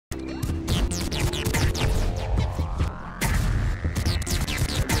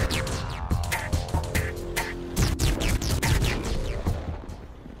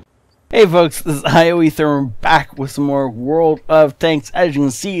Hey folks, this is ioEther. We're back with some more World of Tanks. As you can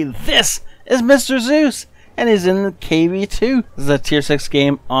see, this is Mr. Zeus, and he's in the KV-2. This is a tier 6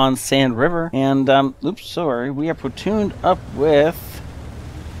 game on Sand River. And, oops, sorry, we are platooned up with...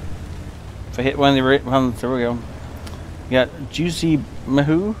 If I hit one of the right ones, there we go. We got Juicy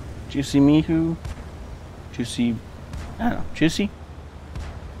Mihu, I don't know, Juicy.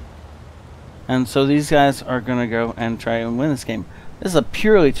 And so these guys are going to go and try and win this game. This is a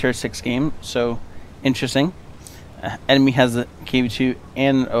purely tier 6 game, so interesting. Enemy has a KV-2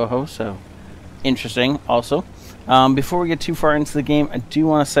 and an OHO, so interesting also. Before we get too far into the game, I do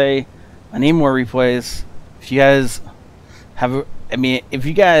want to say I need more replays. If you guys have, if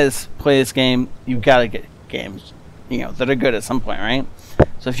you guys play this game, you've got to get games, that are good at some point, right?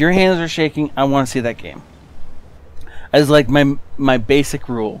 So if your hands are shaking, I want to see that game. As like my basic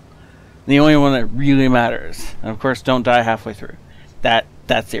rule, the only one that really matters. And of course, don't die halfway through.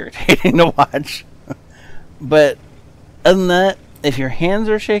 That's irritating to watch. But other than that, if your hands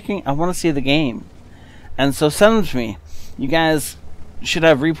are shaking, I want to see the game. And so send them to me. You guys should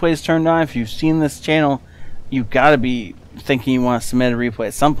have replays turned on. If you've seen this channel, you've got to be thinking you want to submit a replay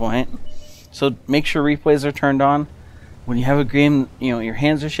at some point. So make sure replays are turned on. When you have a game, your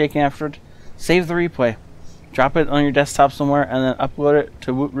hands are shaking afterward, save the replay. Drop it on your desktop somewhere and then upload it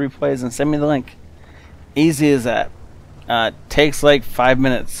to WoT Replays and send me the link. Easy as that. Takes like 5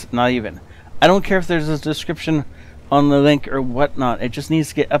 minutes, not even. I don't care if there's a description on the link or whatnot. It just needs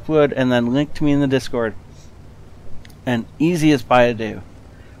to get uploaded and then linked to me in the Discord. And easy as pie to do.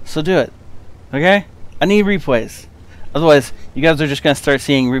 So do it. Okay? I need replays. Otherwise, you guys are just going to start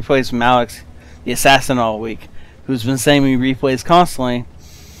seeing replays from Alex, the assassin, all week, who's been sending me replays constantly.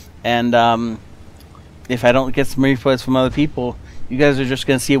 And if I don't get some replays from other people, you guys are just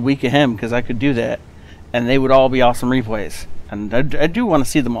going to see a week of him, because I could do that. And they would all be awesome replays. And I do want to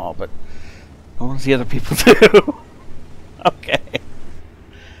see them all, but I want to see other people too. Okay.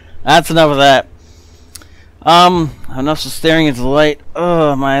 That's enough of that. Enough of staring into the light.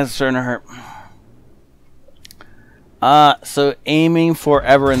 Oh, my eyes are starting to hurt. So aiming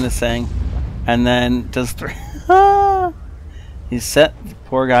forever in this thing. And then does 3. He set the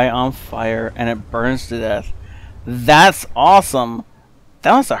poor guy on fire and it burns to death. That's awesome.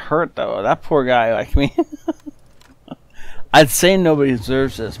 That must have hurt though. That poor guy, like me. I'd say nobody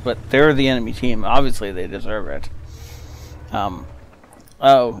deserves this, but they're the enemy team. Obviously they deserve it.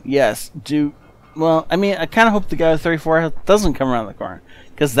 Oh, yes. Well, I kind of hope the guy with 34 health doesn't come around the corner,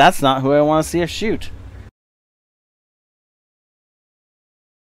 because that's not who I want to see us shoot.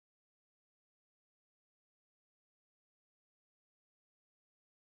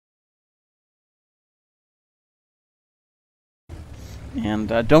 And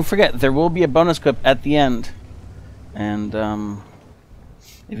don't forget, there will be a bonus clip at the end. And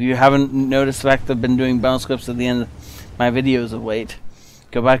if you haven't noticed the fact that I've been doing bonus clips at the end of my videos of late,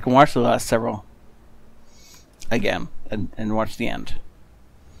 go back and watch the last several again and watch the end.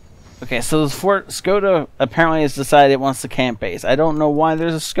 Okay, so the Fort Skoda apparently has decided it wants to camp base. I don't know why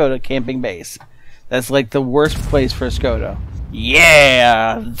there's a Skoda camping base. That's like the worst place for a Skoda.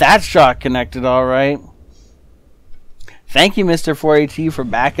 Yeah, that shot connected all right. Thank you, Mr. 4AT, for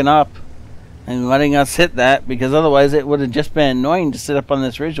backing up and letting us hit that, because otherwise it would have just been annoying to sit up on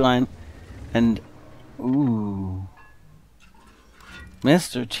this ridgeline. And, ooh.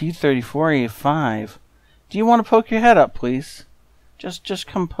 Mr. T34A5, do you want to poke your head up, please? Just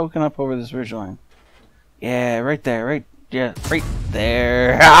come poking up over this ridgeline. Yeah, right there, right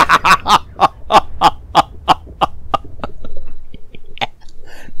there.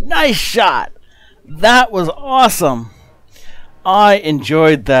 Nice shot! That was awesome! I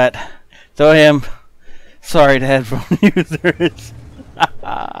enjoyed that. Though I am sorry to headphone users.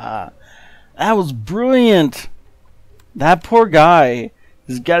 That was brilliant. That poor guy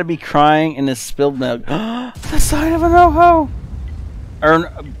has got to be crying in his spilled milk. The side of an OHO!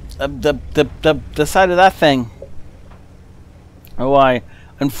 Or the side of that thing. Oh,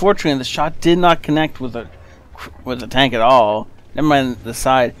 unfortunately, the shot did not connect with the tank at all. Never mind the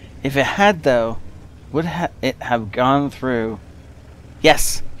side. If it had, though, would it have gone through?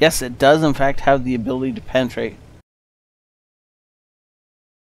 Yes, it does in fact have the ability to penetrate.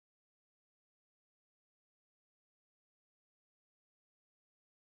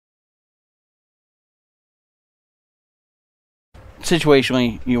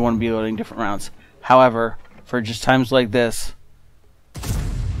 Situationally, you want to be loading different rounds. However, for just times like this,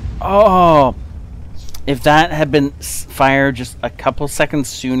 oh, if that had been fired just a couple seconds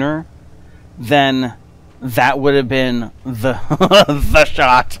sooner, then that would have been the the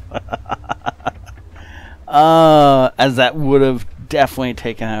shot. As that would have definitely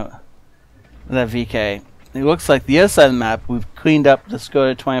taken out that VK. It looks like the other side of the map, we've cleaned up the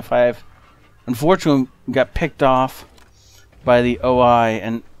Skoda 25. Unfortunately, we got picked off by the OI,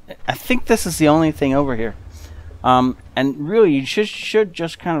 and I think this is the only thing over here. And really, you should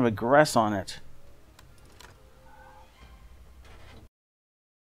just kind of aggress on it.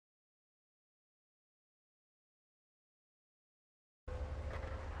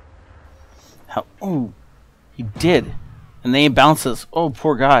 How? Ooh, he did, and then he bounces. Oh,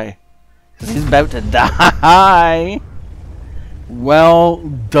 poor guy, because he's about to die. Well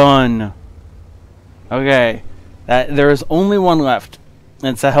done. Okay, there is only one left,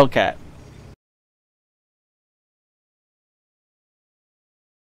 and it's a Hellcat.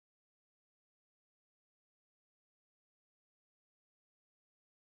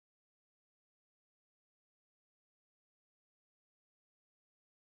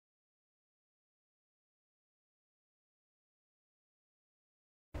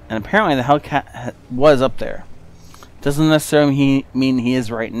 And apparently the Hellcat was up there. Doesn't necessarily mean he is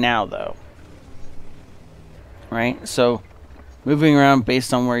right now, though. Right? So, moving around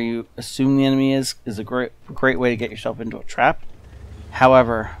based on where you assume the enemy is a great way to get yourself into a trap.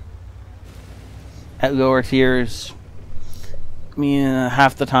 However, at lower tiers, I mean,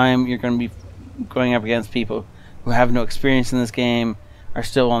 half the time you're going to be going up against people who have no experience in this game, are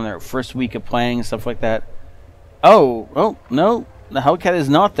still on their first week of playing and stuff like that. Oh, no. The Hellcat is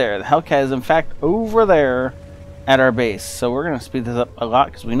not there. The Hellcat is, in fact, over there at our base. So we're going to speed this up a lot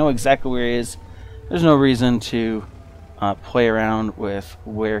because we know exactly where he is. There's no reason to play around with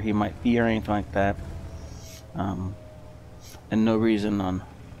where he might be or anything like that. And no reason on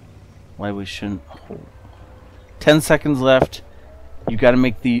why we shouldn't hold. 10 seconds left. You got to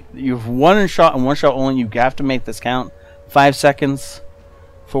make you have one shot and one shot only. You have to make this count. 5 seconds.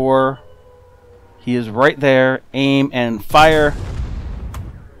 4. He is right there. Aim and fire.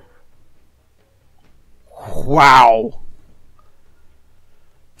 Wow.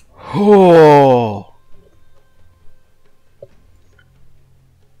 Oh.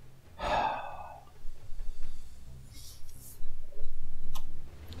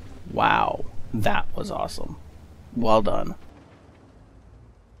 Wow. That was awesome. Well done.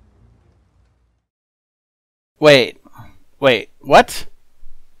 Wait. What?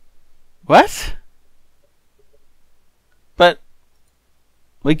 What? But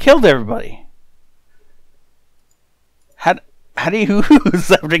we killed everybody. How do you lose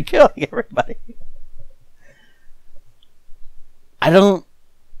after killing everybody?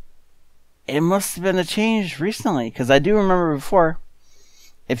 It must have been a change recently, because I do remember before,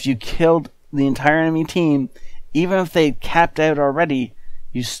 if you killed the entire enemy team, even if they capped out already,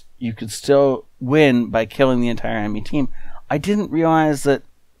 you could still win by killing the entire enemy team. I didn't realize that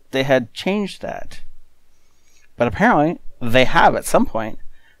they had changed that. But apparently, they have at some point.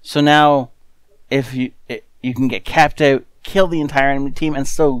 So now, if you can get capped out, kill the entire enemy team, and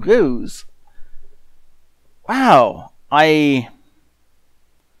still lose. Wow.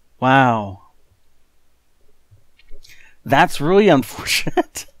 Wow. That's really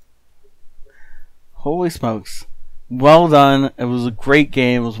unfortunate. Holy smokes. Well done. It was a great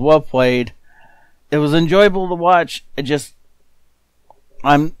game. It was well played. It was enjoyable to watch.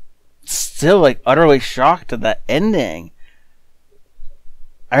 I'm still like utterly shocked at that ending.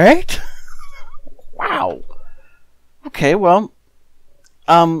 Alright? Wow. Okay, well,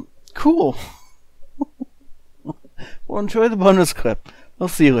 cool. Well, enjoy the bonus clip. We'll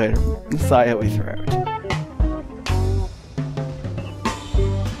see you later. This is ioEther out.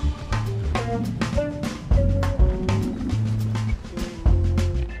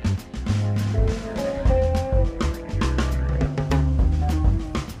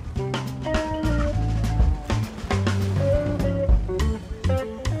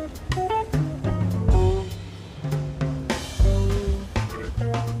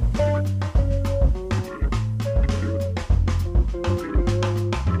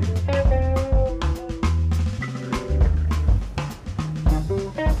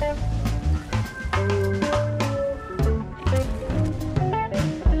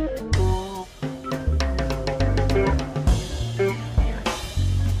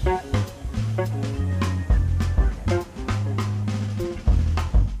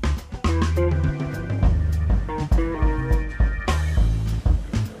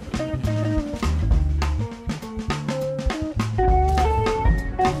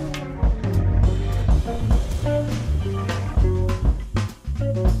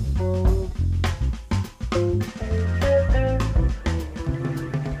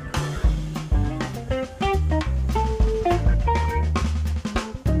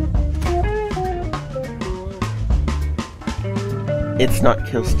 It's not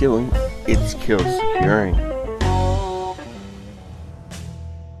kill stealing, It's kill securing.